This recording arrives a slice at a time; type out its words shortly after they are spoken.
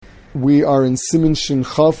We are in Siman Shin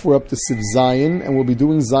Chaf. We're up to Siv Zayin, and we'll be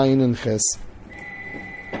doing Zayin and Ches.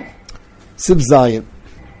 Siv Zayin.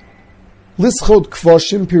 Lischot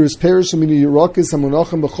Kvoshim Piris Perish Amini Yerakis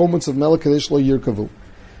Hamunachim B'Chomutz of Melekadesh Lo Yirkavu.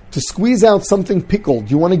 To squeeze out something pickled,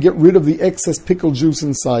 you want to get rid of the excess pickle juice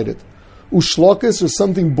inside it. Ushlokis, or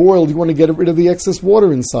something boiled, you want to get rid of the excess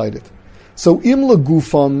water inside it. So im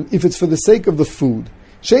legufam, if it's for the sake of the food,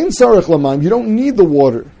 shein sarech lamayim, you don't need the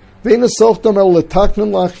water. Ve'ena sochtam el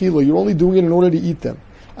letaknan la'achila, you're only doing it in order to eat them.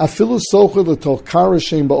 Afilu sochel l'tochkara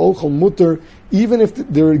shein ba'ochel mutter, even if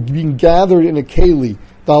they're being gathered in a keli,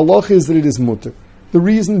 the halach is that it is mutter. The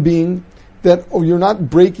reason being that you're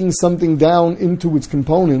not breaking something down into its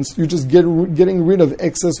components, you're just getting rid of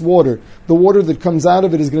excess water. The water that comes out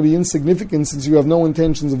of it is going to be insignificant since you have no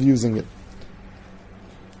intentions of using it.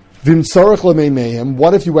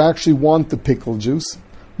 What if you actually want the pickle juice?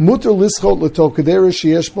 Mutter lischot l'tokedera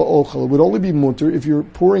sheyesh ba'ochel. It would only be mutter if you're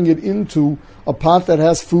pouring it into a pot that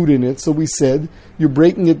has food in it. So we said you're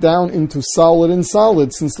breaking it down into solid and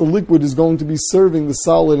solid, since the liquid is going to be serving the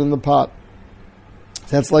solid in the pot.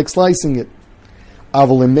 That's like slicing it.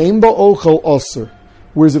 Avalemein ba'ochel aser.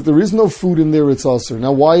 Whereas if there is no food in there, it's aser.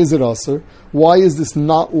 Now, why is it aser? Why is this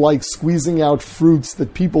not like squeezing out fruits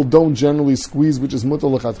that people don't generally squeeze, which is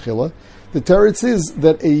mutar lechatchila? The teretz is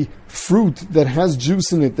that a fruit that has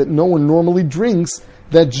juice in it that no one normally drinks,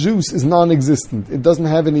 that juice is non-existent. It does not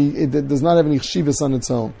have any chshivas on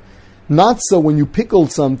its own. Not so when you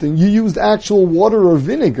pickled something, you used actual water or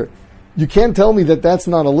vinegar. You can't tell me that that's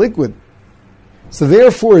not a liquid. So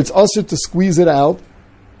therefore, it's aser to squeeze it out,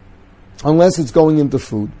 unless it's going into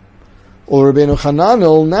food. Or Rabbeinu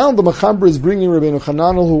Hananel, now the Mechaber is bringing Rabbeinu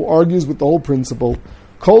Hananel, who argues with the whole principle.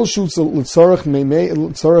 Kol shutz l'tzarech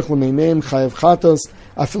l'meimeim chayav chatas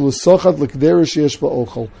afilu sochat l'kderish yesh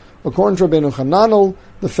ba'ochel. According to Rabbeinu Hananel,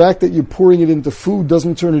 the fact that you're pouring it into food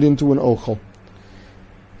doesn't turn it into an ochel.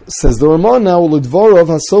 Says the Ramah now,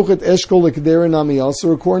 l'dvorov hasochet eshkol l'kderi nami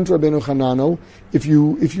aser. According to Rabbeinu Hananel, if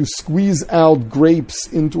you squeeze out grapes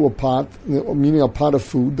into a pot, meaning a pot of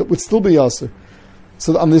food, that would still be aser.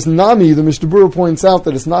 So on this nami, the Mishnah Berurah points out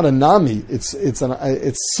that it's not a nami; it's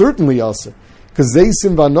certainly aser, because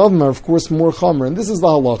zeisim v'anovim are of course more chamer, and this is the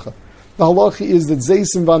halacha. The halacha is that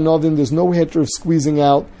zeisim v'anovim, there's no heter of squeezing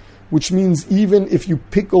out, which means even if you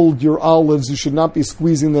pickled your olives, you should not be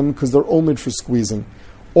squeezing them because they're omid for squeezing.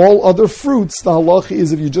 All other fruits, the halacha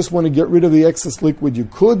is if you just want to get rid of the excess liquid, you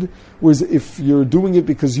could. Whereas if you're doing it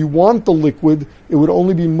because you want the liquid, it would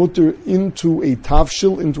only be mutter into a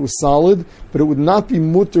tafshil, into a solid, but it would not be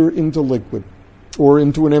mutter into liquid or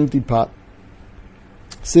into an empty pot.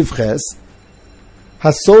 Sivches.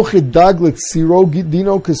 Hasochit daglet siro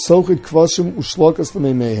dino kesochit kvashim ushlokas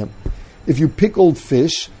l'meimehem. If you pickled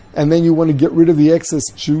fish and then you want to get rid of the excess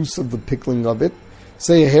juice of the pickling of it,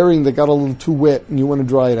 say a herring that got a little too wet and you want to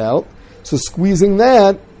dry it out, so squeezing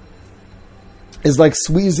that is like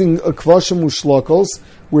squeezing a kvashim ushlokos,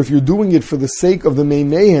 where if you're doing it for the sake of the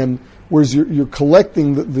meimehem, whereas you're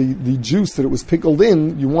collecting the juice that it was pickled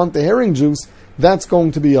in, you want the herring juice, that's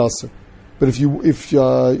going to be aser. But if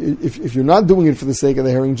you're not doing it for the sake of the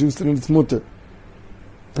herring juice, then it's mutter.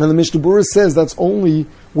 And the Mishnah Berurah says that's only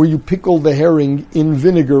where you pickle the herring in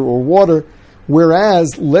vinegar or water.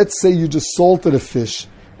 Whereas, let's say you just salted a fish,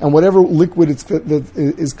 and whatever liquid that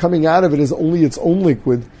is coming out of it is only its own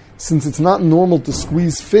liquid. Since it's not normal to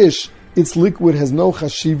squeeze fish, its liquid has no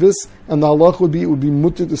chashivas, and the halach would be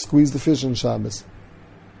mutter to squeeze the fish on Shabbos.